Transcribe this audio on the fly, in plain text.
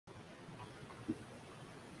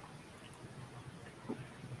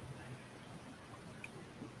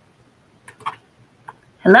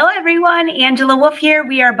Hello, everyone. Angela Wolf here.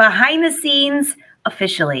 We are behind the scenes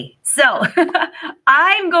officially. So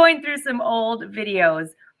I'm going through some old videos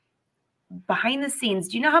behind the scenes.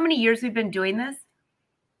 Do you know how many years we've been doing this?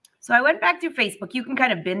 So I went back to Facebook. You can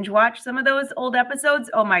kind of binge watch some of those old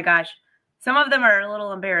episodes. Oh my gosh. Some of them are a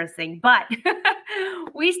little embarrassing, but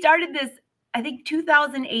we started this, I think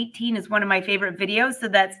 2018 is one of my favorite videos. So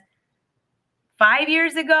that's 5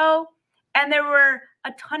 years ago. And there were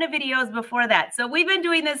a ton of videos before that. So we've been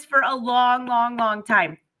doing this for a long, long, long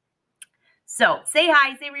time. So say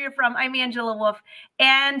hi, say where you're from. I'm Angela Wolf.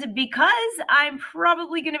 And because I'm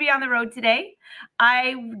probably going to be on the road today,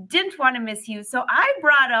 I didn't want to miss you. So I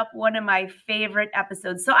brought up one of my favorite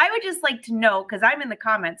episodes. So I would just like to know, because I'm in the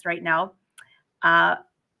comments right now,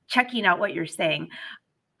 checking out what you're saying.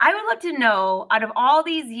 I would love to know, out of all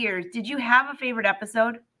these years, did you have a favorite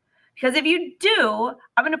episode? Because if you do,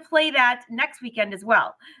 I'm going to play that next weekend as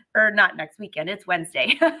well. Or not next weekend, it's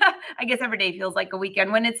Wednesday. I guess every day feels like a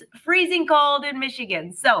weekend when it's freezing cold in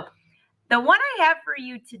Michigan. So the one I have for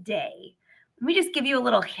you today, let me just give you a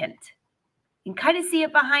little hint. You can kind of see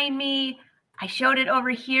it behind me. I showed it over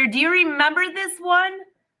here. Do you remember this one?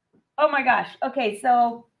 Oh my gosh. Okay,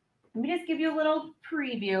 so let me just give you a little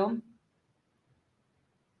preview.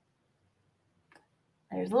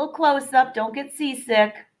 There's a little close-up. Don't get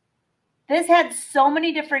seasick. This had so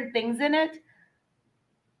many different things in it.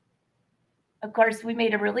 Of course, we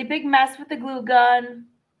made a really big mess with the glue gun.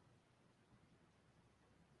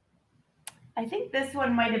 I think this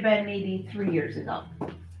one might have been maybe 3 years ago.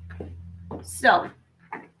 So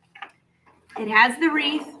it has the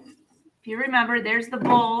wreath. If you remember, there's the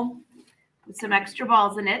bowl with some extra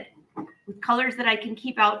balls in it with colors that I can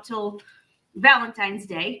keep out till Valentine's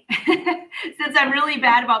Day since I'm really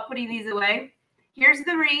bad about putting these away. Here's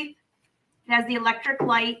the wreath. It has the electric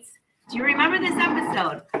lights. Do you remember this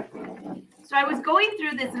episode? So I was going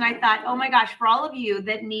through this and I thought, oh my gosh, for all of you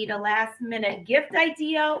that need a last minute gift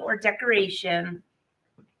idea or decoration,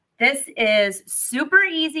 this is super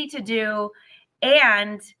easy to do.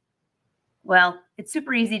 And well, it's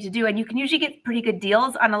super easy to do. And you can usually get pretty good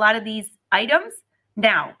deals on a lot of these items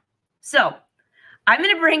now. So I'm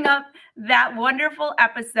going to bring up that wonderful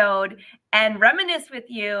episode and reminisce with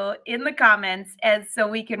you in the comments so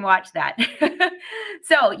we can watch that.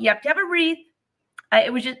 So you have to have a wreath.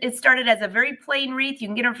 It started as a very plain wreath. You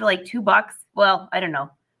can get them for like $2. Well, I don't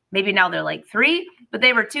know. Maybe now they're like $3, but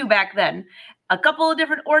they were $2 back then. A couple of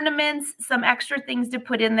different ornaments, some extra things to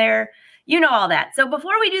put in there. You know all that. So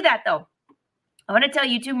before we do that though, I want to tell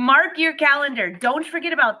you to mark your calendar. Don't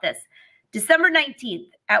forget about this. December 19th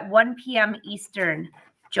at 1 p.m. Eastern.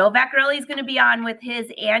 Joe Vaccarelli is going to be on with his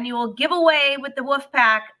annual giveaway with the Wolf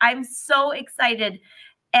Pack. I'm so excited.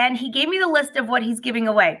 And he gave me the list of what he's giving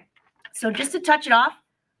away. So just to touch it off,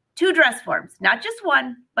 2 dress forms, not just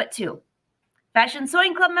one, but 2. Fashion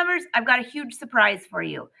Sewing Club members, I've got a huge surprise for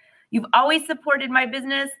you. You've always supported my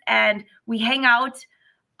business and we hang out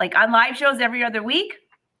like on live shows every other week.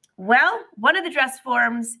 Well, one of the dress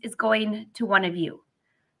forms is going to one of you.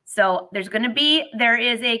 So there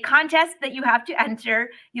is a contest that you have to enter.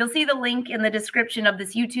 You'll see the link in the description of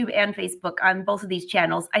this YouTube and Facebook on both of these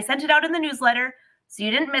channels. I sent it out in the newsletter, so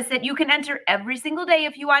you didn't miss it. You can enter every single day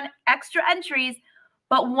if you want extra entries,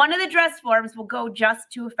 but one of the dress forms will go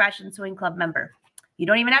just to a Fashion Sewing Club member. You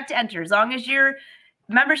don't even have to enter. As long as your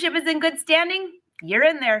membership is in good standing, you're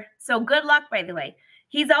in there. So good luck, by the way.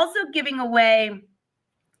 He's also giving away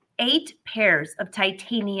 8 pairs of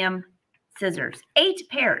titanium scissors, 8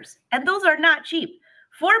 pairs. And those are not cheap.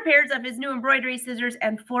 4 pairs of his new embroidery scissors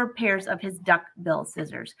and 4 pairs of his duckbill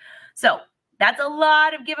scissors. So that's a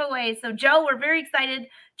lot of giveaways. So Joe, we're very excited.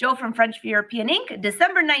 Joe from French for European Inc.,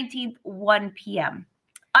 December 19th, 1 p.m.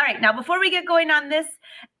 All right, now before we get going on this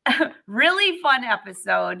really fun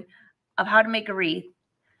episode of how to make a wreath,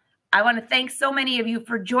 I want to thank so many of you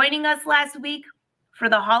for joining us last week for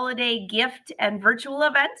the holiday gift and virtual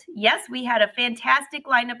event. Yes, we had a fantastic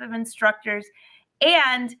lineup of instructors,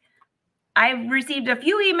 and I've received a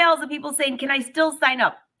few emails of people saying, can I still sign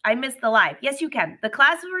up? I missed the live. Yes, you can. The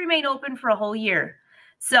class will remain open for a whole year.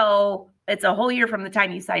 So it's a whole year from the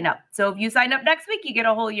time you sign up. So if you sign up next week, you get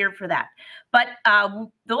a whole year for that. But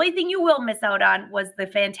the only thing you will miss out on was the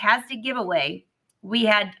fantastic giveaway. We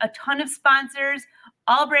had a ton of sponsors,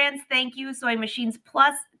 All Brands, thank you. Sewing Machines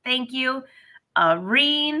Plus, thank you.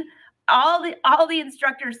 Reen, all the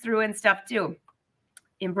instructors threw in stuff too.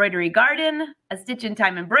 Embroidery Garden, A Stitch in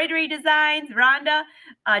Time Embroidery Designs, Rhonda,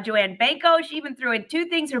 Joanne Banco, she even threw in 2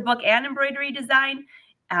 things, her book and embroidery design,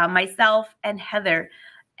 myself and Heather.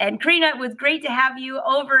 And Karina, it was great to have you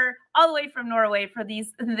over all the way from Norway for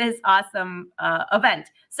this awesome event.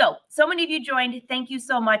 So many of you joined. Thank you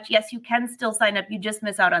so much. Yes, you can still sign up. You just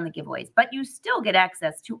miss out on the giveaways, but you still get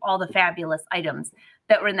access to all the fabulous items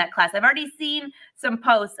that were in that class. I've already seen some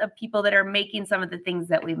posts of people that are making some of the things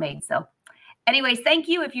that we made. So anyways, thank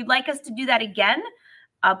you. If you'd like us to do that again,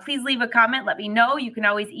 please leave a comment. Let me know. You can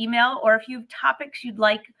always email, or if you have topics you'd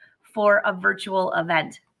like for a virtual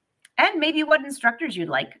event. And maybe what instructors you'd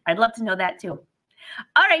like. I'd love to know that too.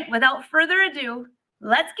 All right, without further ado,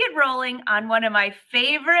 let's get rolling on one of my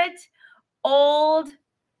favorite old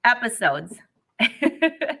episodes.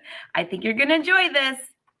 I think you're going to enjoy this.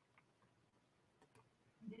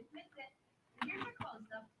 Here's a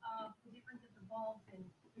close-up of the difference of the bulbs, and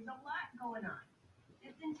there's a lot going on.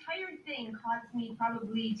 This entire thing cost me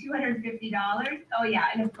probably $250. Oh yeah,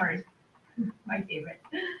 and of course, my favorite.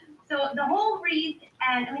 So the whole wreath,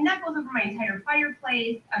 and I mean, that goes over my entire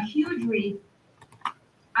fireplace, a huge wreath.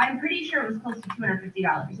 I'm pretty sure it was close to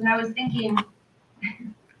 $250. And I was thinking,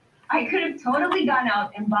 I could have totally gone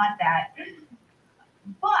out and bought that.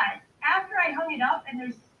 But after I hung it up, and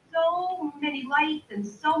there's so many lights and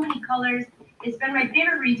so many colors, it's been my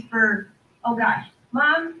favorite wreath for, oh gosh,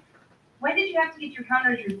 Mom, when did you have to get your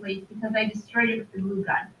counters replaced? Because I destroyed it with the glue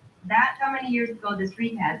gun. That's how many years ago this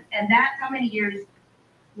wreath has, and that's how many years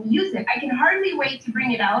we use it. I can hardly wait to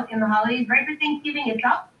bring it out in the holidays. Right for Thanksgiving, it's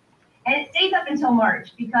up, and it stays up until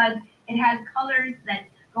March because it has colors that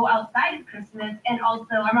go outside of Christmas, and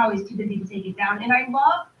also I'm always too busy to take it down, and I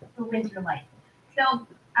love the winter lights. So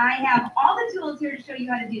I have all the tools here to show you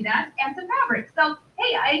how to do that, and some fabric. So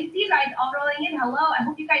hey, I see you guys all rolling in. Hello, I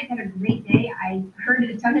hope you guys had a great day. I heard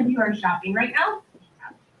a ton of you are shopping right now,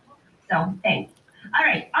 so thanks. All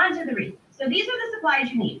right, on to the wreath. So these are the supplies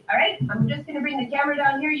you need, all right? I'm just going to bring the camera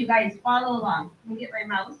down here. You guys follow along. Let me get my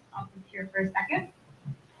mouse off of here for a second.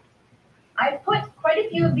 I put quite a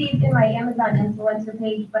few of these in my Amazon influencer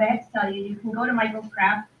page, but I have to tell you, you can go to Michael's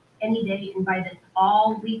Craft any day and buy this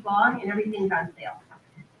all week long, and everything's on sale.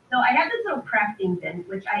 So I have this little crafting bin,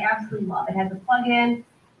 which I absolutely love. It has a plug-in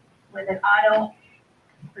with an auto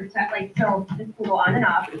protect, like, so this can go on and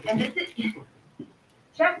off. And this is...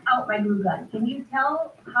 Check out my glue gun. Can you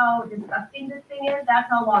tell how disgusting this thing is? That's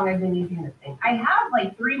how long I've been using this thing. I have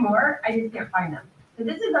like 3 more. I just can't find them. So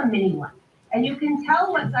this is a mini one. And you can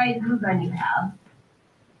tell what size glue gun you have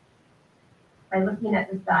by looking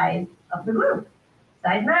at the size of the glue.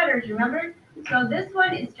 Size matters, remember? So this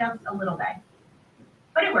one is just a little guy.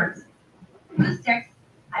 But it works. Glue sticks.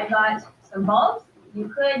 I got some bulbs. You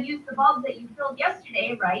could use the bulbs that you filled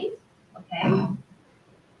yesterday, right? Okay.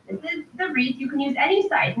 This is the wreath. You can use any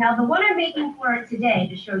size. Now, the one I'm making for it today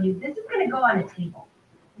to show you, this is going to go on a table.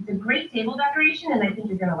 It's a great table decoration, and I think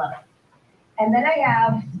you're going to love it. And then I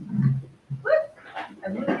have, whoop,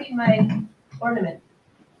 I'm losing my ornaments.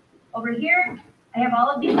 Over here, I have all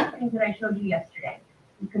of these things that I showed you yesterday.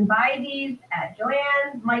 You can buy these at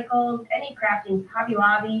Joann's, Michael's, any crafting, Hobby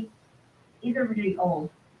Lobby. These are really old.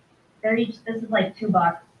 They're each, this is like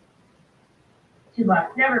 $2.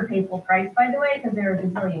 $2. Never pay full price, by the way, because they're a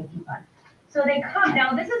gazillion coupons. So they come.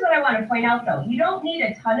 Now, this is what I want to point out, though. You don't need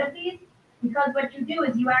a ton of these, because what you do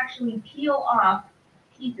is you actually peel off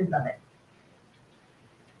pieces of it.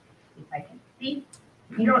 If I can see.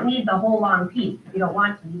 You don't need the whole long piece. If you don't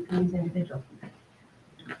want to, you can use individual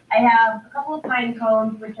pieces. I have a couple of pine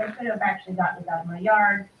cones, which I could have actually gotten out of my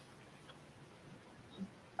yard.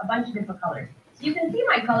 A bunch of different colors. So you can see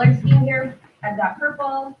my color scheme here. I've got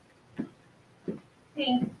purple,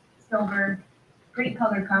 pink, silver, great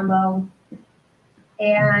color combo.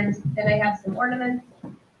 And then I have some ornaments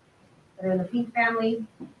that are in the pink family.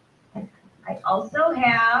 I also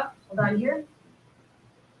have, hold on here,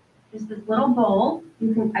 just this little bowl.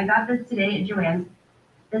 I got this today at Joann's.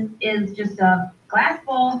 This is just a glass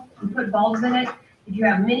bowl. You put bulbs in it. If you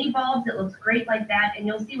have mini bulbs, it looks great like that. And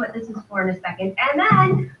you'll see what this is for in a second. And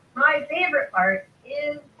then my favorite part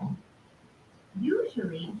is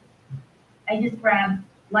usually I just grab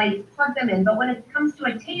lights, plug them in. But when it comes to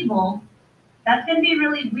a table, that's going to be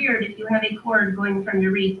really weird if you have a cord going from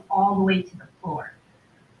your wreath all the way to the floor.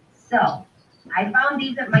 So I found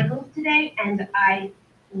these at Michael's today, and I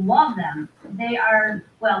love them. They are,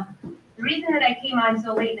 well, the reason that I came on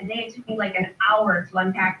so late in the day, it took me like an hour to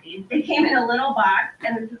unpack these. They came in a little box,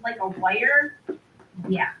 and this is like a wire.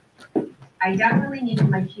 Yeah, I definitely needed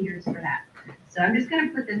my cheaters for that. So I'm just going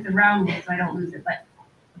to put this around it so I don't lose it. But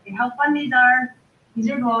okay, how fun these are. These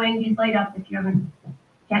are glowing. These light up if you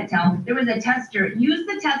can't tell. There was a tester. Use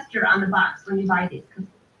the tester on the box when you buy these, because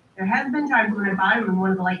there has been times when I bought them and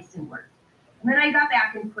one of the lights didn't work. And then I got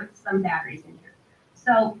back and put some batteries in here.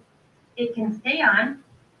 So it can stay on.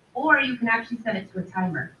 or you can actually set it to a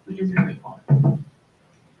timer, which is really cool.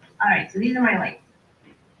 All right, so these are my lights.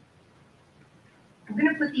 I'm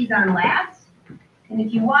gonna put these on last, and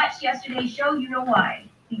if you watched yesterday's show, you know why.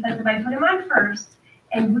 Because if I put them on first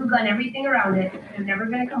and glue gun everything around it, they're never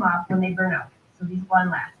gonna come off when they burn out. So these go on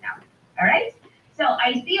last now, all right? So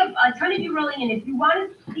I see a ton of you rolling in. If you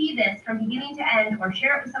want to see this from beginning to end or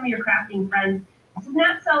share it with some of your crafting friends, this is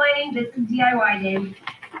not sewing, this is DIY day.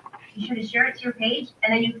 Be sure to share it to your page,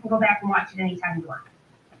 and then you can go back and watch it anytime you want.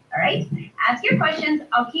 All right? Ask your questions.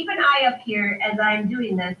 I'll keep an eye up here as I'm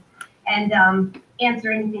doing this and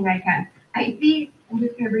answer anything I can. I see, I'm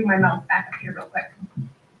just going to bring my mouse back up here real quick.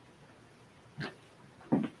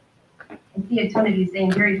 I see a ton of you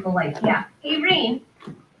saying very cool lights. Yeah. Hey, Rain.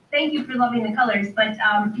 Thank you for loving the colors, but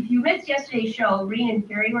if you missed yesterday's show, Reen and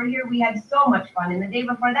Carrie were here. We had so much fun, and the day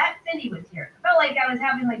before that, Cindy was here. I felt like I was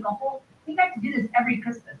having like a whole, we got to do this every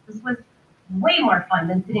Christmas. This was way more fun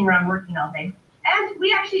than sitting around working all day. And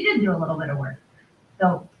we actually did do a little bit of work.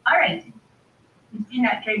 So, all right, you've seen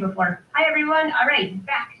that tray before. Hi, everyone. All right,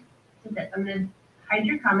 back to this. I'm gonna hide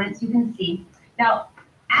your comments, you can see. Now,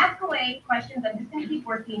 ask away questions. I'm just gonna keep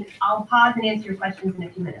working. I'll pause and answer your questions in a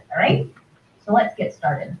few minutes, all right? So let's get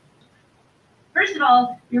started. First of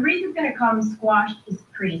all, your wreath is going to come squashed as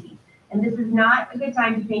crazy. And this is not a good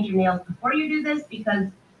time to paint your nails before you do this because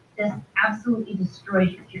this absolutely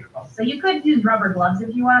destroys your cuticles. So you could use rubber gloves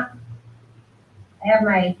if you want. I have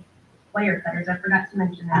my wire cutters. I forgot to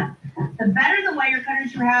mention that. The better the wire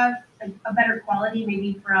cutters you have, a better quality,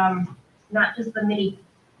 maybe from not just the mini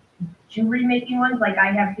jewelry making ones like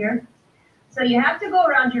I have here. So you have to go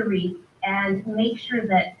around your wreath and make sure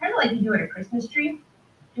that, kind of like you do at a Christmas tree,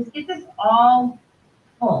 just get this all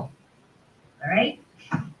full, all right?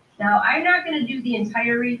 Now, I'm not going to do the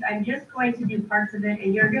entire wreath. I'm just going to do parts of it,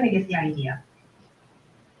 and you're going to get the idea.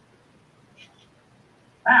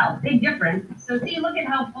 Wow, big difference. So see, look at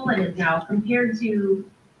how full it is now compared to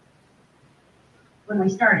when we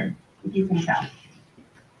started, if you can tell.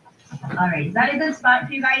 All right, is that a good spot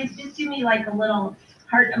for you guys? Just do me like a little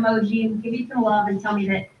heart emoji, give me some love, and tell me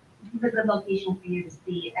that this is a good location for you to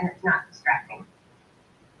see and it's not distracting.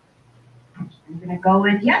 I'm going to go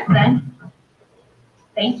with yes then.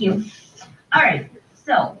 Thank you. All right,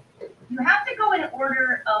 so you have to go in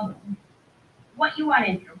order of what you want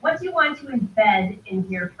in here. What do you want to embed in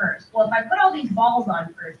here first? Well, if I put all these balls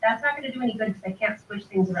on first, that's not going to do any good because I can't squish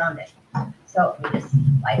things around it. So let me just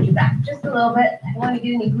slide you back just a little bit. I don't want to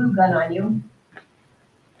get any glue gun on you.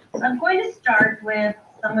 So I'm going to start with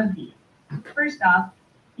some of these. First off,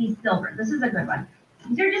 these silver. This is a good one.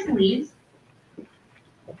 These are just leaves.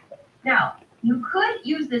 Now, you could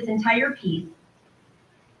use this entire piece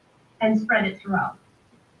and spread it throughout.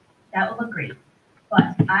 That would look great.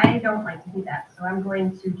 But I don't like to do that, so I'm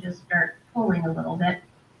going to just start pulling a little bit.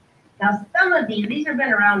 Now, some of these have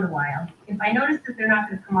been around a while. If I notice that they're not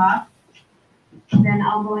going to come off, then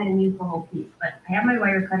I'll go ahead and use the whole piece. But I have my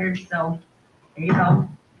wire cutters, so there you go.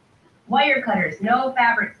 Wire cutters, no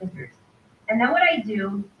fabric scissors. And then what I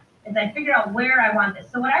do is I figure out where I want this.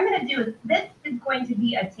 So what I'm going to do is this is going to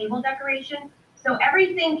be a table decoration. So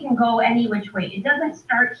everything can go any which way. It doesn't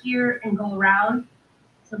start here and go around.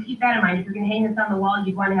 So keep that in mind. If you're going to hang this on the wall,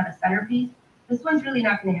 you'd want to have a centerpiece. This one's really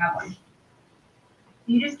not going to have one.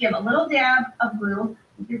 You just give a little dab of glue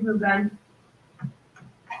with your glue gun.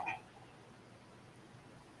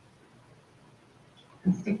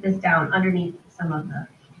 And stick this down underneath some of the,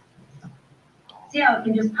 see how it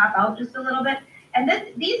can just pop out just a little bit? And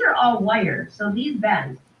these are all wire, so these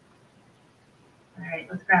bend. All right,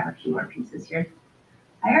 let's grab a few more pieces here.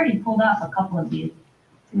 I already pulled off a couple of these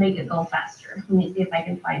to make it go faster. Let me see if I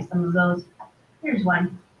can find some of those. Here's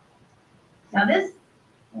one. Now this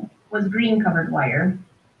was green covered wire.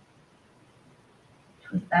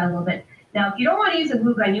 Twist that a little bit. Now, if you don't want to use a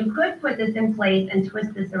glue gun, you could put this in place and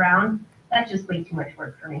twist this around. That's just way too much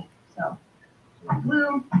work for me. So,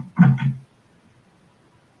 glue.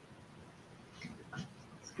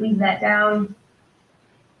 Squeeze that down.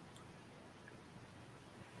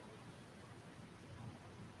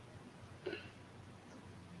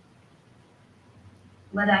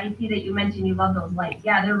 Letta, I see that you mentioned you love those lights.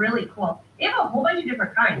 Yeah, they're really cool. They have a whole bunch of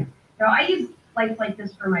different kinds. Now, I use lights like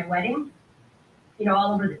this for my wedding, you know,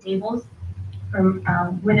 all over the tables. From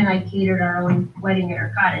Wynn and I catered our own wedding at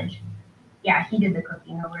our cottage. Yeah, he did the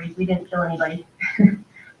cooking, no worries. We didn't kill anybody.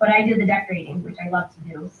 But I did the decorating, which I love to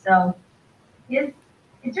do. So it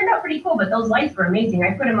turned out pretty cool, but those lights were amazing.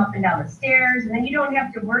 I put them up and down the stairs, and then you don't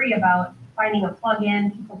have to worry about finding a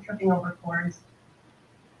plug-in, people tripping over cords.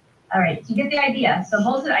 All right, so you get the idea. So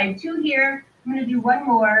both I have two here. I'm going to do one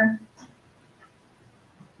more.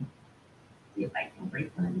 See if I can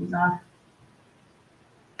break one of these comes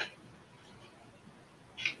off.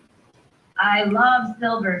 I love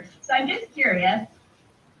silver. So I'm just curious,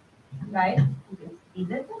 guys, you can see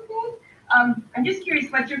this okay? I'm just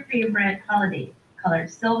curious, what's your favorite holiday color,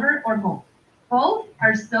 silver or gold? Both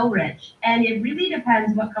are so rich, and it really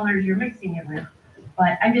depends what colors you're mixing it with.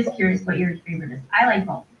 But I'm just curious what your favorite is. I like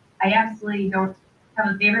both. I absolutely don't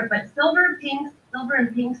have a favorite, but silver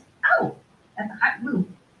and pinks, oh, that's a hot blue.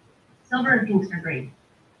 Silver and pinks are great.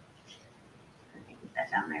 Let me put that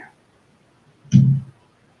down there.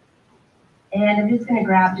 And I'm just going to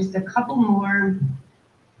grab just a couple more.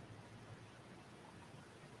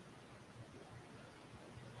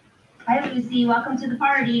 Hi, Lucy. Welcome to the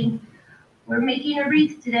party. We're making a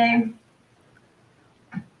wreath today.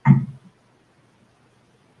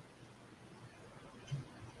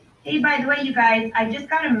 Hey, by the way, you guys, I just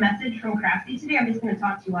got a message from Crafty today. I'm just going to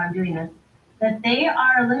talk to you while I'm doing this. That they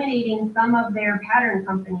are eliminating some of their pattern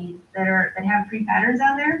companies that have free patterns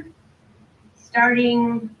on there,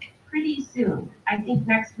 starting pretty soon. I think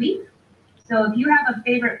next week. So if you have a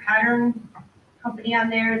favorite pattern company on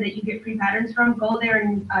there that you get free patterns from, go there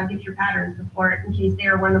and get your patterns before, in case they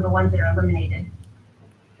are one of the ones that are eliminated.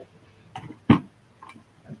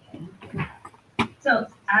 Okay. So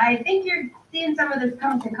I think you're seeing some of this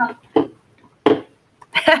come to come.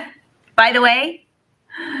 By the way,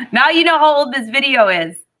 now you know how old this video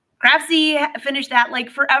is. Craftsy finished that like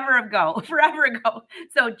forever ago.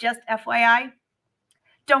 So just FYI,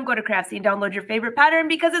 don't go to Craftsy and download your favorite pattern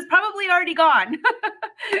because it's probably already gone.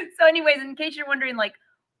 So anyways, in case you're wondering, like,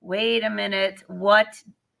 wait a minute, what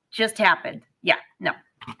just happened? Yeah, no.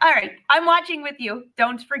 All right, I'm watching with you.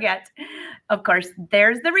 Don't forget. Of course,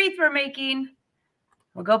 there's the wreath we're making.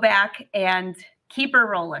 We'll go back and keep her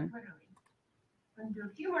rolling. I'm going to do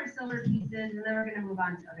a few more silver pieces, and then we're going to move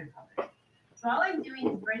on to other colors. So all I'm doing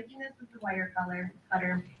is breaking this with the wire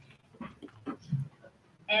cutter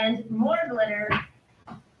and more glitter.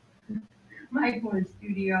 My poor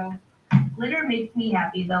studio. Glitter makes me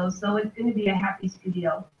happy though, so it's going to be a happy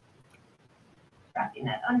studio. Wrapping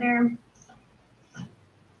that under.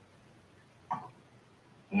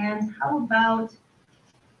 And how about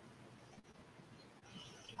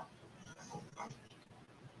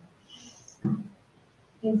you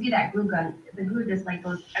can see that glue gun. The glue just like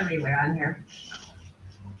goes everywhere on here.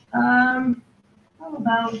 How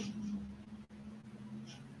about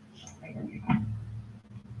right under here.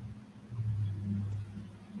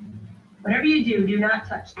 Whatever you do, do not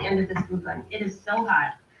touch the end of this glue gun. It is so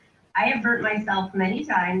hot. I have burnt myself many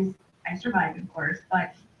times. I survived, of course,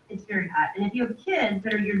 but it's very hot. And if you have kids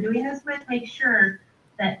that you're doing this with, make sure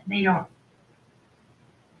that they don't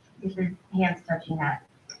get their hands touching that.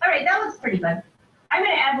 All right, that looks pretty good. I'm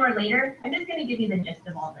going to add more later. I'm just going to give you the gist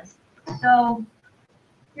of all this. So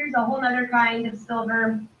here's a whole other kind of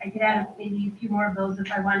silver. I could add maybe a few more of those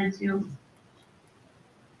if I wanted to.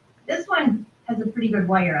 This one has a pretty good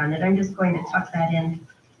wire on it. I'm just going to tuck that in.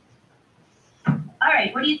 All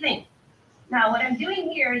right, what do you think? Now, what I'm doing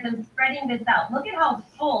here is I'm spreading this out. Look at how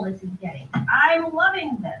full this is getting. I'm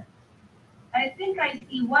loving this. I think I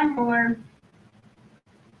see one more.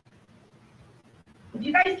 If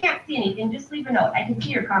you guys can't see anything, just leave a note. I can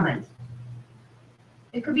see your comments.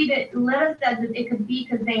 It could be that Lena says that it could be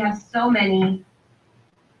because they have so many.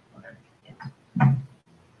 What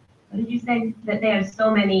did you say? That they have so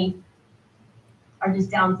many are just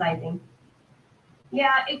downsizing.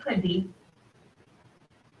 Yeah, it could be.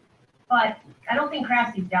 But I don't think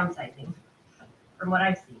Crafty's downsizing from what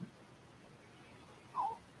I've seen.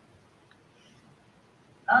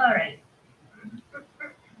 All right.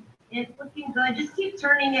 It's looking good. Just keep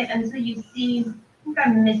turning it until you see. I think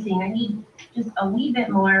I'm missing. I need just a wee bit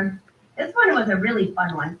more. This one was a really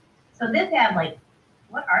fun one. So this had like,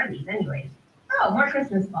 what are these anyways? Oh, more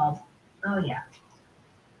Christmas balls. Oh yeah.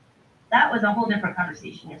 That was a whole different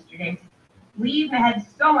conversation yesterday. We've had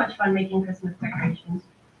so much fun making Christmas decorations.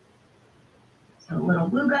 So a little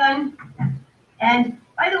glue gun. And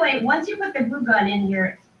by the way, once you put the glue gun in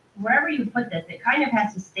here, wherever you put this, it kind of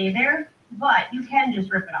has to stay there, but you can just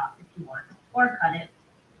rip it off if you want, or cut it.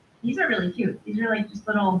 These are really cute. These are like just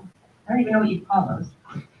little, I don't even know what you'd call those.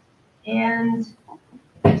 And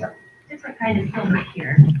there's a different kind of silver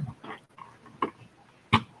here.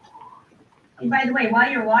 And by the way, while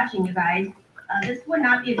you're watching, you guys, this would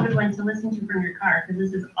not be a good one to listen to from your car because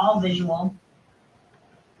this is all visual.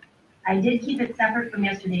 I did keep it separate from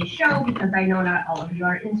yesterday's show because I know not all of you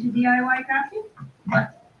are into DIY crafting,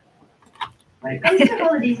 but when it comes to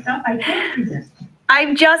holiday stuff, I can't resist.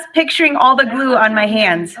 I'm just picturing all the glue on my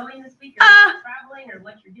hands. Going this week or traveling or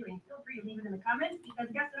what you're doing, feel free to leave it in the comments because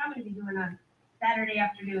guess what I'm going to be doing on Saturday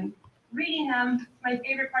afternoon? reading them. It's my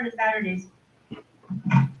favorite part of Saturdays.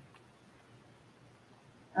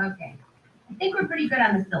 Okay, I think we're pretty good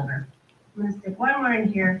on the silver. I'm gonna stick one more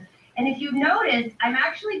in here. And if you've noticed, I'm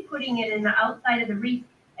actually putting it in the outside of the wreath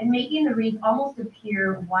and making the wreath almost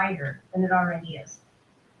appear wider than it already is.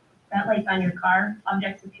 That like on your car,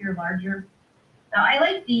 objects appear larger. Now I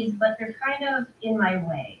like these, but they're kind of in my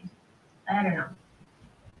way. I don't know.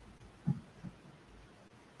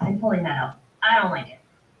 I'm pulling that out. I don't like it.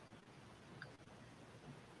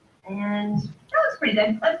 And that looks pretty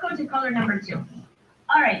good. Let's go to color number 2.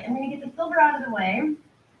 All right, I'm gonna get the silver out of the way.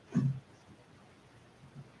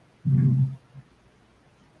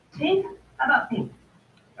 Pink? How about pink?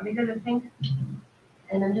 Are we good with pink?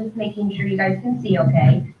 And I'm just making sure you guys can see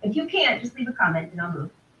okay. If you can't, just leave a comment and I'll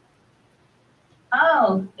move.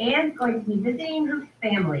 Oh, Anne's going to be visiting her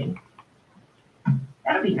family.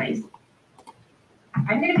 That'll be nice.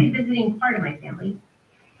 I'm going to be visiting part of my family.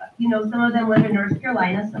 You know, some of them live in North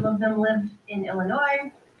Carolina. Some of them live in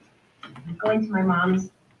Illinois. I'm going to my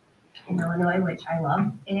mom's in Illinois, which I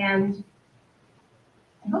love. And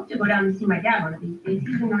I hope to go down and see my dad one of these days.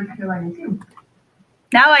 He's in North Carolina too.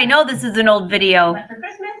 Now I know this is an old video. But for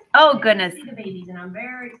Christmas, Oh, goodness. see the babies, and I'm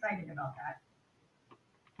very excited about that.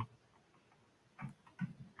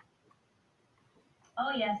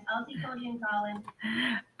 Oh, yes, I'll see Cody and Colin.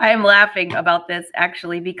 I am laughing about this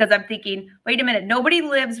actually because I'm thinking, wait a minute, nobody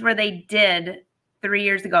lives where they did 3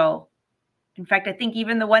 years ago. In fact, I think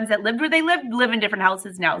even the ones that lived where they lived live in different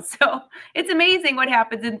houses now. So it's amazing what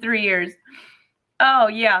happens in 3 years. Oh,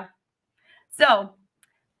 yeah. So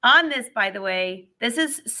on this, by the way, this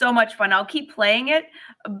is so much fun. I'll keep playing it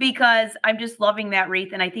because I'm just loving that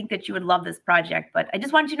wreath, and I think that you would love this project. But I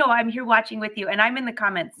just wanted you to know I'm here watching with you, and I'm in the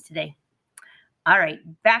comments today. All right,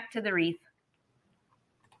 back to the wreath.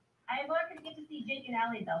 I'm not going to get to see Jake and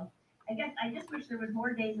Allie, though. I guess I just wish there was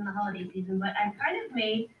more days in the holiday season, but I've kind of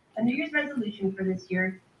made a New Year's resolution for this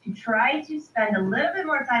year to try to spend a little bit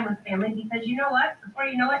more time with family because you know what? Before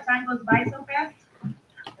you know it, time goes by so fast.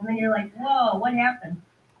 And then you're like, whoa, what happened?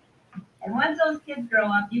 And once those kids grow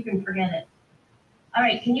up, you can forget it. All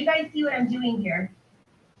right, can you guys see what I'm doing here?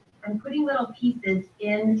 I'm putting little pieces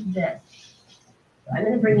in this. So I'm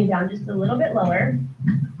going to bring you down just a little bit lower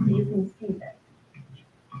so you can see this.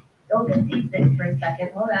 Don't get seasick for a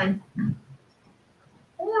second. Hold on.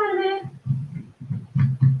 Hold on a minute.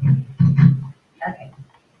 Okay.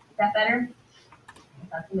 Is that better? I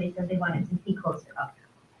thought somebody said they wanted to see closer up.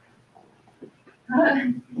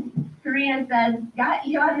 Karina says, got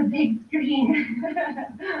you on the big screen.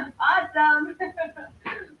 Awesome.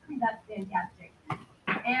 That's fantastic.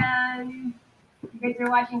 And you guys are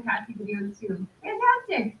watching Cassie videos too.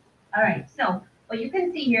 Fantastic. All right. So what you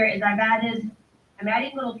can see here is I'm adding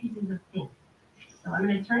little pieces of pink. So I'm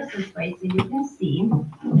going to turn it this way so you can see.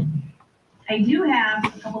 I do have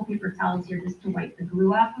a couple paper towels here just to wipe the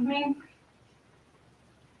glue off of me.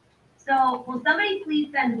 So will somebody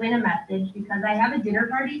please send Win a message because I have a dinner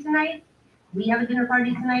party tonight. We have a dinner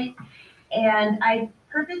party tonight. And I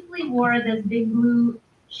purposely wore this big blue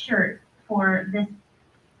shirt for this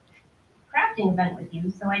crafting event with you.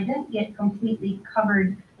 So I didn't get completely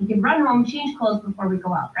covered. You can run home, change clothes before we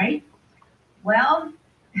go out, right? Well,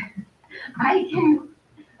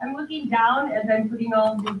 I'm looking down as I'm putting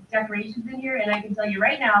all the decorations in here, and I can tell you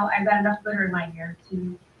right now, I've got enough glitter in my hair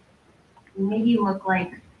to maybe look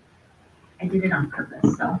like I did it on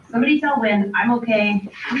purpose. So somebody tell Win, I'm okay.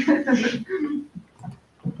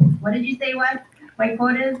 What did you say, what my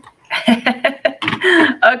quote is?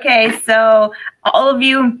 Okay, so all of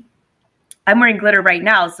you, I'm wearing glitter right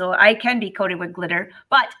now, so I can be coated with glitter.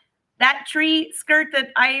 But that tree skirt that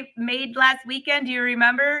I made last weekend, do you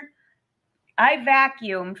remember? I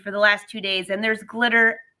vacuumed for the last 2 days, and there's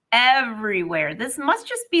glitter everywhere. This must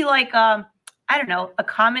just be like, I don't know, a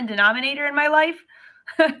common denominator in my life.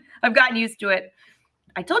 I've gotten used to it.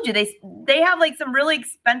 I told you they have like some really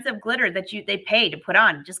expensive glitter that they pay to put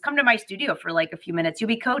on. Just come to my studio for like a few minutes. You'll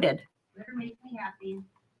be coated. Glitter makes me happy.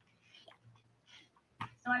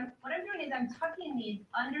 So what I'm doing is I'm tucking these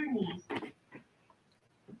underneath,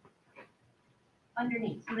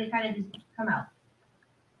 so they kind of just come out.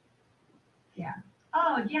 Yeah.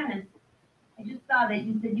 Oh, Janice, I just saw that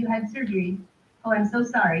you said you had surgery. Oh, I'm so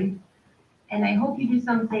sorry. And I hope you do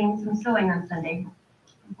some sewing on Sunday.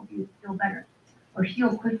 I hope you feel better. Or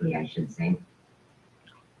heal quickly, I should say.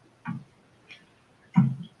 All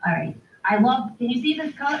right. Can you see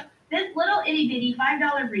this color? This little itty bitty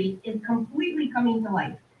 $5 wreath is completely coming to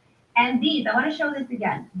life. And these, I want to show this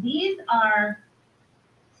again. These are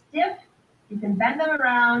stiff. You can bend them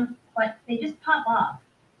around, but they just pop off.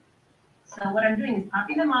 So what I'm doing is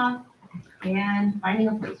popping them off and finding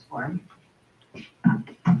a place for them.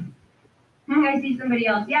 I see somebody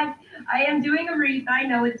else. Yes, I am doing a wreath. I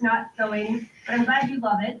know it's not sewing, but I'm glad you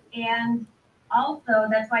love it. And also,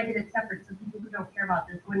 that's why I did it separate, so people who don't care about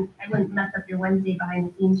this, I wouldn't mess up your Wednesday behind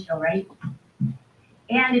the scenes show, right?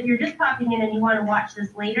 And if you're just popping in and you want to watch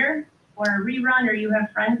this later, or a rerun, or you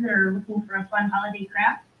have friends that are looking for a fun holiday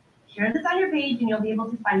craft, share this on your page and you'll be able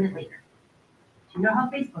to find it later. You know how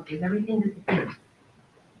Facebook is, everything disappears.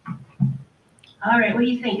 All right, what do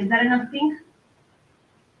you think? Is that enough pink?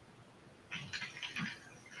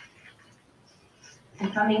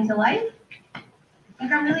 And coming to life? I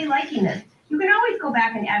think I'm really liking this. You can always go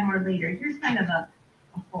back and add more later. Here's kind of a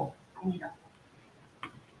fold. I need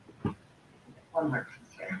one more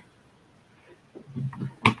piece here.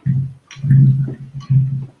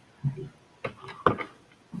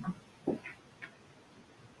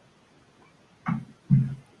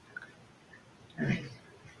 All right.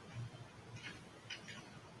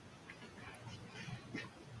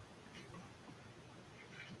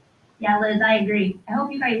 Yeah, Liz, I agree. I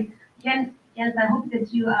hope you guys, Jens, I hope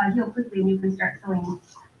that you heal quickly and you can start sewing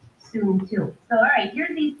soon too. So, all right,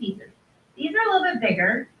 here's these pieces. These are a little bit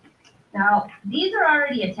bigger. Now, these are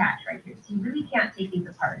already attached right here, so you really can't take these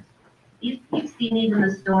apart. You've seen these in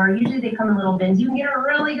the store. Usually they come in little bins. You can get a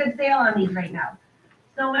really good sale on these right now.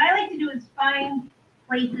 So what I like to do is find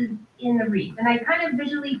places in the wreath. And I kind of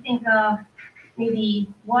visually think of maybe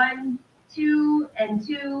 1, 2, and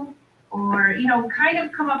 2, or, you know, kind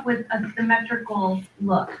of come up with a symmetrical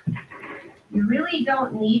look. You really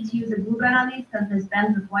don't need to use a glue gun on these because this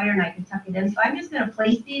bends with wire and I can tuck it in. So I'm just going to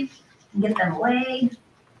place these and get them way.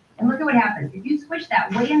 And look at what happens. If you squish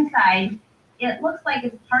that way inside, it looks like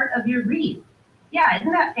it's part of your wreath. Yeah,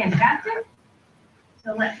 isn't that fantastic?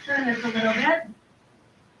 So let's turn this a little bit.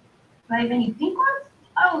 Do I have any pink ones?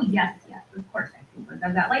 Oh, yes, of course I have pink ones.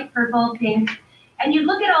 I've got light purple, pink. And you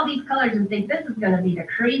look at all these colors and think, this is going to be the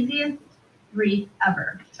craziest wreath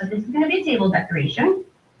ever. But this is going to be a table decoration.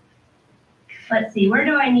 Let's see, where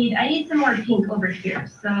do I need some more pink over here.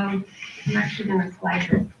 So I'm actually going to slide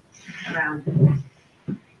this around.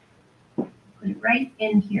 Put it right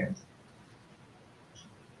in here.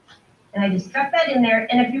 And I just stuck that in there.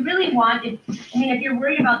 And if you really want, if you're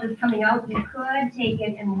worried about this coming out, you could take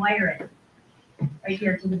it and wire it right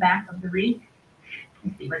here to the back of the wreath.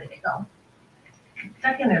 Let's see, where did it go? It's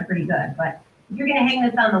stuck in there pretty good, but if you're gonna hang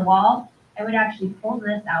this on the wall, I would actually pull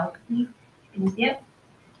this out. See? Can you see it?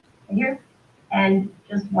 Right here? And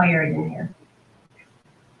just wire it in here.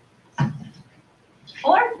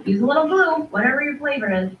 Or use a little glue, whatever your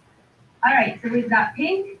flavor is. All right, so we've got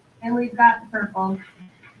pink and we've got purple.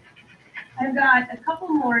 I've got a couple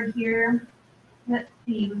more here. Let's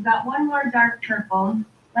see, we've got one more dark purple.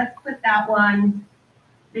 Let's put that one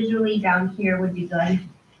visually down here would be good.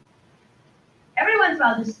 Every once in a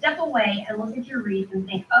while, just step away and look at your wreath and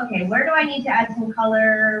think, okay, where do I need to add some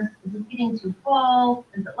color? Is this getting too full?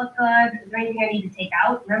 Does it look good? Is there anything I need to take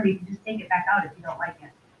out? Remember, you can just take it back out if you don't like it.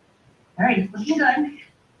 All right, it's looking good.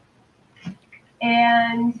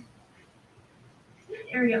 And this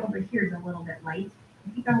area over here is a little bit light.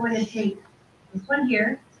 I think I'm going to take this one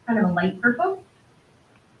here. It's kind of a light purple.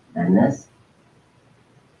 Then this.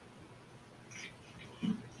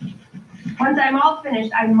 Once I'm all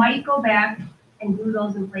finished, I might go back and glue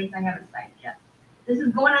those in place. I haven't decided yet. This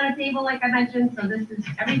is going on a table, like I mentioned, so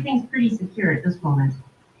everything's pretty secure at this moment.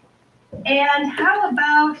 And how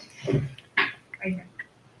about right here?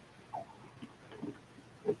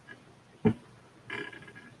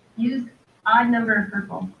 Use odd number of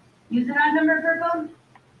purple. Use an odd number of purple.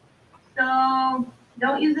 So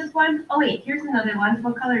don't use this one. Oh wait, here's another one.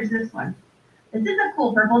 What color is this one? This is a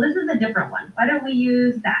cool purple. This is a different one. Why don't we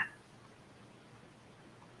use that?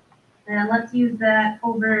 And let's use that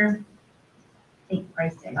over, take the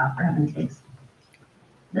price tag off for heaven's sakes.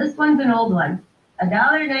 This one's an old one,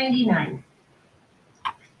 $1.99.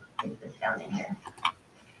 Take this down in here.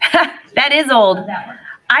 That is old. That one.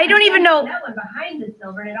 I don't even know. That one behind the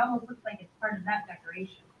silver, and it almost looks like it's part of that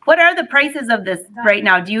decoration. What are the prices of this right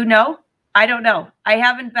now? Do you know? I don't know. I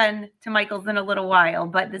haven't been to Michael's in a little while,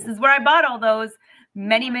 but this is where I bought all those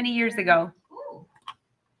many, many years ago. Ooh,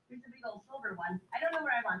 here's a big old silver one. I don't know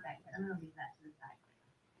where I want that yet. I'm going to leave that to the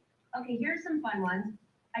side. Okay, here's some fun ones.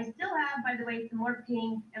 I still have, by the way, some more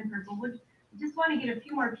pink and purple. I just want to get a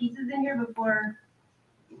few more pieces in here before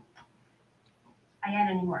I add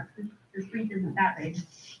any more. This wreath isn't that big.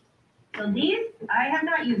 So these, I have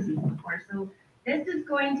not used these before. So this is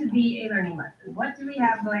going to be a learning lesson. What do we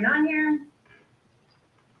have going on here?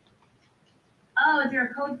 Oh, is there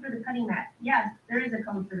a code for the cutting mat? Yes, there is a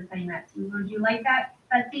code for the cutting mat. Would you like that,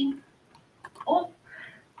 Betsy? Oh,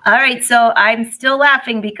 All right, so I'm still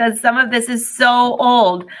laughing because some of this is so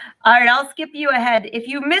old. All right, I'll skip you ahead. If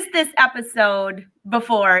you missed this episode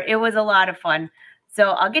before, it was a lot of fun.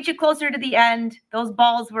 So I'll get you closer to the end. Those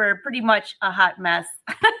balls were pretty much a hot mess.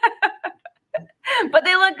 But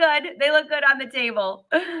they look good. They look good on the table.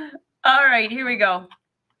 All right, here we go.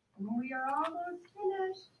 We are almost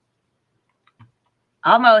finished.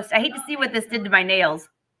 Almost. I hate to see what this did to my nails.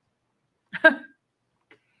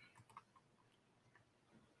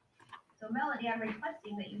 So Melody, I'm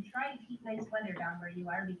requesting that you try to keep nice weather down where you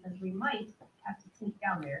are because we might have to sneak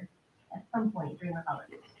down there at some point during the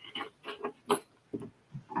holidays.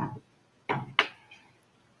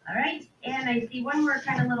 All right, and I see one more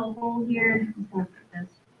kind of little hole here. I'm just gonna put this.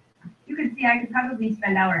 You can see I could probably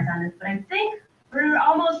spend hours on this, but I think we're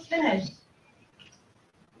almost finished.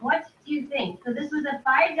 What do you think? So this was a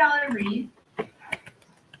 $5 wreath.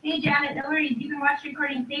 Hey Janet, no worries. You can watch the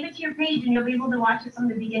recording. Save it to your page and you'll be able to watch it from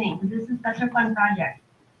the beginning because this is such a fun project.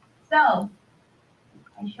 So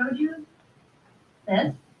I showed you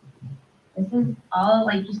this. This is all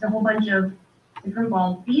like just a whole bunch of different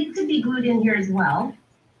balls. These could be glued in here as well.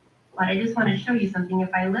 But I just want to show you something. If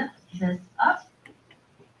I lift this up,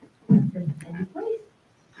 put this in place.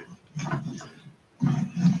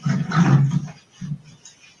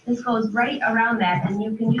 This goes right around that, and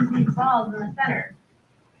you can use these balls in the center.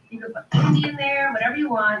 You can put candy in there, whatever you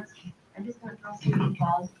want. I'm just going to throw some of these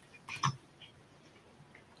balls.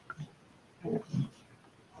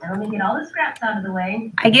 Now let me get all the scraps out of the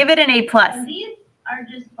way. I give it an A+. And these are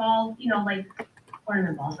just balls, you know, like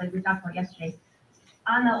ornament balls, like we talked about yesterday.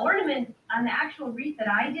 On the ornament, on the actual wreath that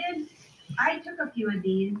I did, I took a few of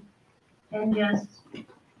these and just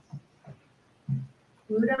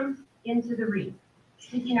glued them into the wreath,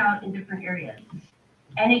 sticking out in different areas.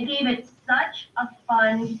 And it gave it such a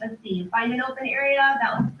fun, let's see, find an open area.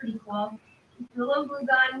 That was pretty cool. Just do a little glue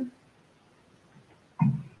gun.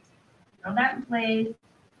 Throw that in place.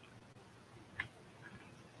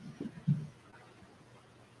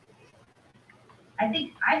 I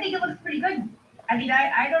think it looks pretty good. I mean,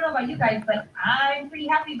 I don't know about you guys, but I'm pretty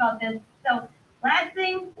happy about this. So last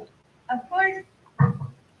thing, of course,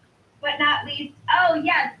 but not least, oh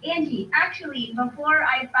yes, Angie, actually, before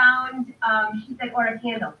I found, she said, or a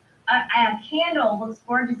candle. A candle looks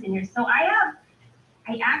gorgeous in here. So I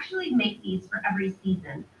actually make these for every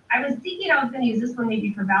season. I was thinking I was going to use this one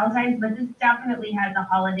maybe for Valentine's, but this definitely has a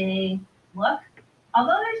holiday look.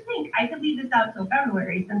 Although there's pink, I could leave this out till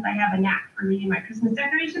February since I have a knack for leaving my Christmas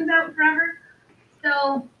decorations out forever.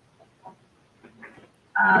 So,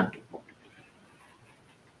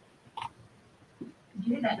 did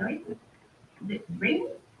you hear that noise? Is it ring?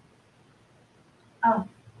 Oh,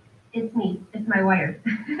 it's me. It's my wires.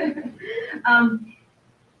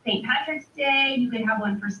 St. Patrick's Day, you could have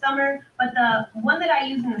one for summer, but the one that I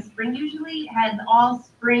use in the spring usually has all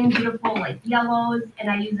spring beautiful like yellows, and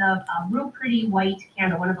I use a real pretty white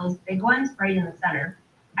candle, one of those big ones right in the center.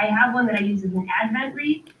 I have one that I use as an Advent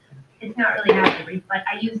wreath. It's not really an Advent wreath, but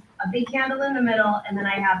I use a big candle in the middle, and then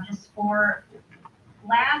I have just 4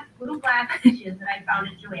 little glass dishes that I found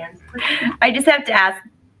at Joann's. I just have to ask,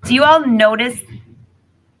 do you all notice?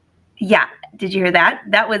 Yeah, did you hear that?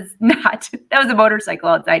 That was a motorcycle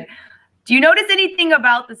outside. Do you notice anything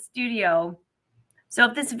about the studio? So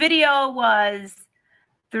if this video was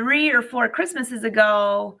 3 or 4 Christmases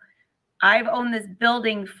ago, I've owned this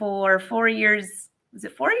building for 4 years. Was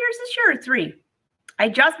it 4 years this year or 3? I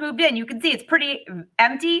just moved in. You can see it's pretty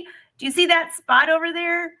empty. Do you see that spot over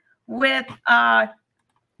there with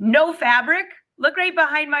no fabric? Look right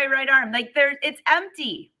behind my right arm. Like it's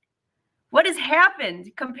empty. What has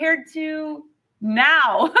happened compared to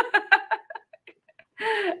now?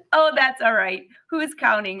 Oh, that's all right. Who's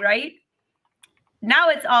counting, right? Now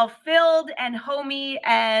it's all filled and homey,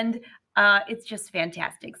 and it's just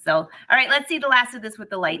fantastic. So, all right, let's see the last of this with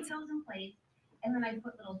the lights. Put those in place, and then I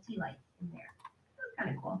put little tea lights in there. That's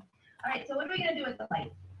kind of cool. All right, so what are we going to do with the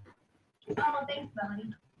lights? Oh, thanks,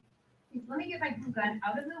 Melanie. So let me get my glue gun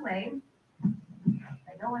out of the way.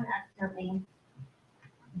 I don't want to accidentally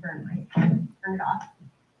turn it off.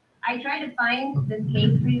 I tried to find this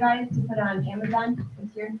case for you guys to put on Amazon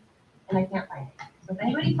this year, and I can't find it. So if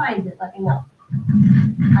anybody finds it, let me know.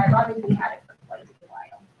 I've obviously had it for quite a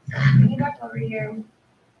while. So bring it back over here.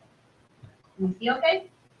 Can you see okay?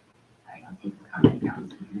 All right, I'll take the comment down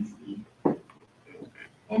so you can see.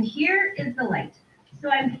 And here is the light. So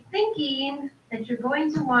I'm thinking that you're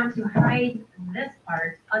going to want to hide this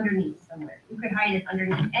part underneath somewhere. You could hide it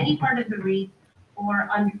underneath any part of the wreath or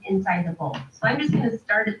inside the bowl. So I'm just going to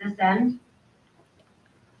start at this end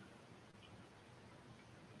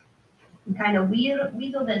and kind of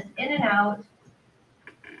weasel this in and out.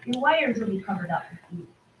 Your wires will be covered up if you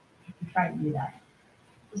try to do that.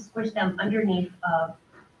 Just squish them underneath.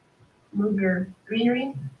 Move your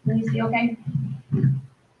greenery. Can you see okay?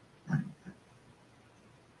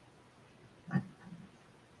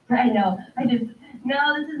 I know.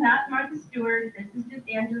 No, this is not Martha Stewart. This is just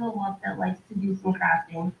Angela Wolf that likes to do some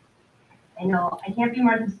crafting. I know. I can't be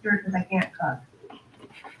Martha Stewart because I can't cook.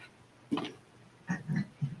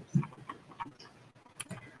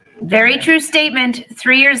 Very true statement.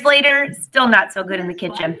 3 years later, still not so good in the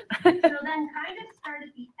kitchen. So then kind of start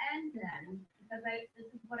at the end then, because this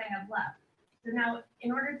is what I have left. So now,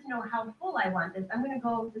 in order to know how full I want this, I'm going to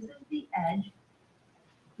go, this is the edge.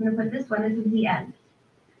 I'm going to put this one, this is the end.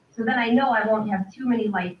 So then I know I won't have too many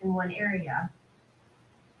lights in one area.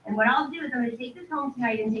 And what I'll do is I'm going to take this home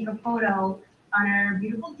tonight and take a photo on our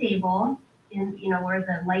beautiful table, where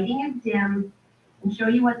the lighting is dim, and show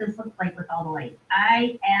you what this looks like with all the lights.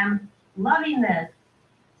 I am loving this.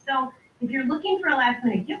 So if you're looking for a last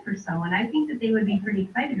minute gift for someone, I think that they would be pretty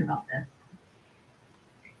excited about this.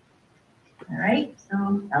 All right,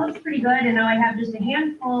 so that looks pretty good. And now I have just a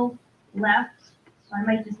handful left. So I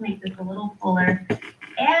might just make this a little fuller.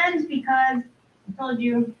 And because I told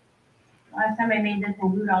you last time I made this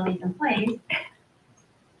and glued all these in place,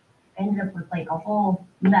 I ended up with like a whole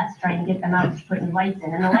mess trying to get them out to put new lights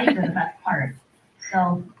in. And the lights are the best part.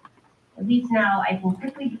 So at least now I can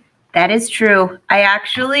quickly. That is true. I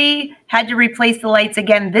actually had to replace the lights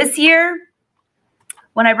again this year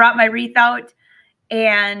when I brought my wreath out.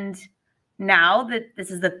 And now that this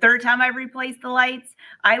is the third time I've replaced the lights,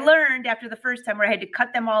 I learned after the first time where I had to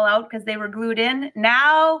cut them all out because they were glued in.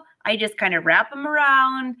 Now I just kind of wrap them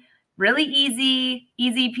around. Really easy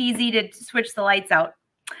peasy to switch the lights out.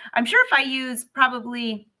 I'm sure if I use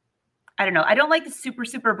probably, I don't know, I don't like the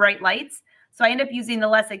super bright lights. So I end up using the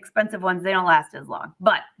less expensive ones. They don't last as long,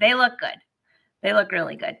 but they look good. They look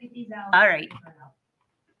really good. All right.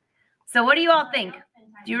 So what do you all think?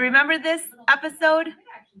 Do you remember this episode?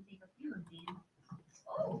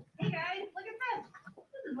 Oh, hey guys, look at this.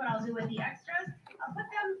 This is what I'll do with the extras. I'll put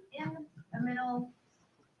them in the middle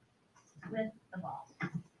with the ball.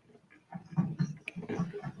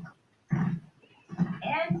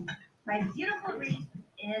 And my beautiful wreath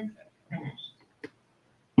is finished.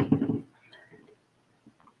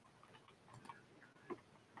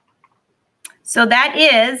 So that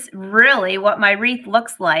is really what my wreath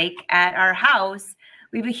looks like at our house.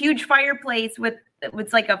 We have a huge fireplace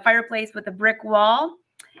it's like a fireplace with a brick wall.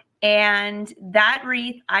 And that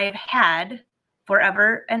wreath I've had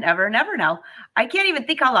forever and ever and ever now. I can't even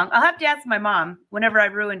think how long. I'll have to ask my mom whenever I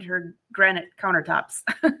ruined her granite countertops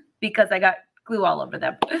because I got glue all over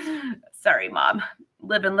them. Sorry, Mom.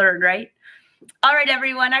 Live and learn, right? All right,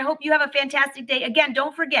 everyone. I hope you have a fantastic day. Again,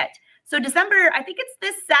 don't forget. So December, I think it's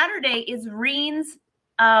this Saturday, is Reen's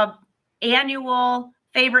annual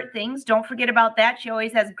favorite things. Don't forget about that. She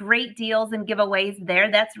always has great deals and giveaways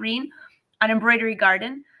there. That's Reen on Embroidery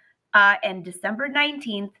Garden. And December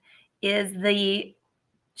 19th is the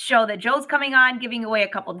show that Joe's coming on, giving away a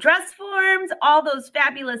couple dress forms, all those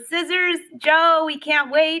fabulous scissors. Joe, we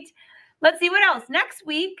can't wait. Let's see what else. Next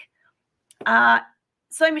week,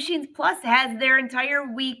 Sewing Machines Plus has their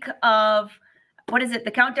entire week of, what is it,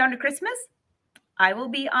 the countdown to Christmas? I will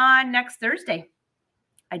be on next Thursday.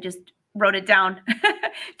 I just wrote it down.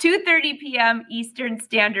 2:30 p.m. Eastern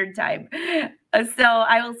Standard Time. So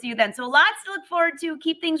I will see you then. So lots to look forward to.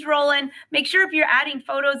 Keep things rolling. Make sure if you're adding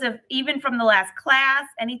photos of even from the last class,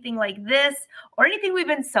 anything like this, or anything we've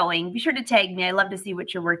been sewing, be sure to tag me. I love to see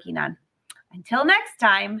what you're working on. Until next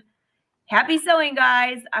time, happy sewing,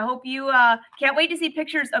 guys. I hope you can't wait to see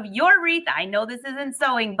pictures of your wreath. I know this isn't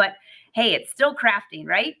sewing, but hey, it's still crafting,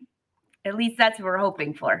 right? At least that's what we're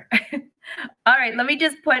hoping for. All right, let me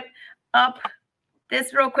just put up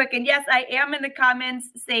this real quick. And yes, I am in the comments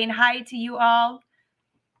saying hi to you all.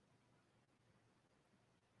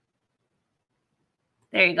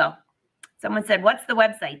 There you go. Someone said, what's the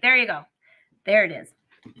website? There you go. There it is.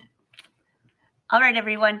 All right,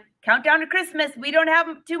 everyone. Countdown to Christmas. We don't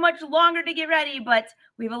have too much longer to get ready, but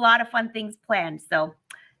we have a lot of fun things planned. So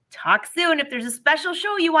talk soon. If there's a special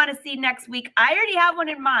show you want to see next week, I already have one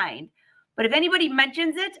in mind. But if anybody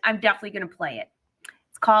mentions it, I'm definitely going to play it.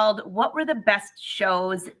 It's called What Were the Best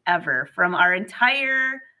Shows Ever, from our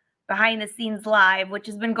entire behind the scenes live, which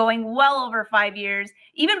has been going well over 5 years.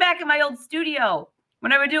 Even back in my old studio,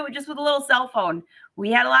 when I would do it just with a little cell phone.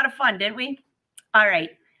 We had a lot of fun, didn't we? All right.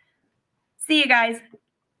 See you guys.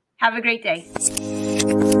 Have a great day.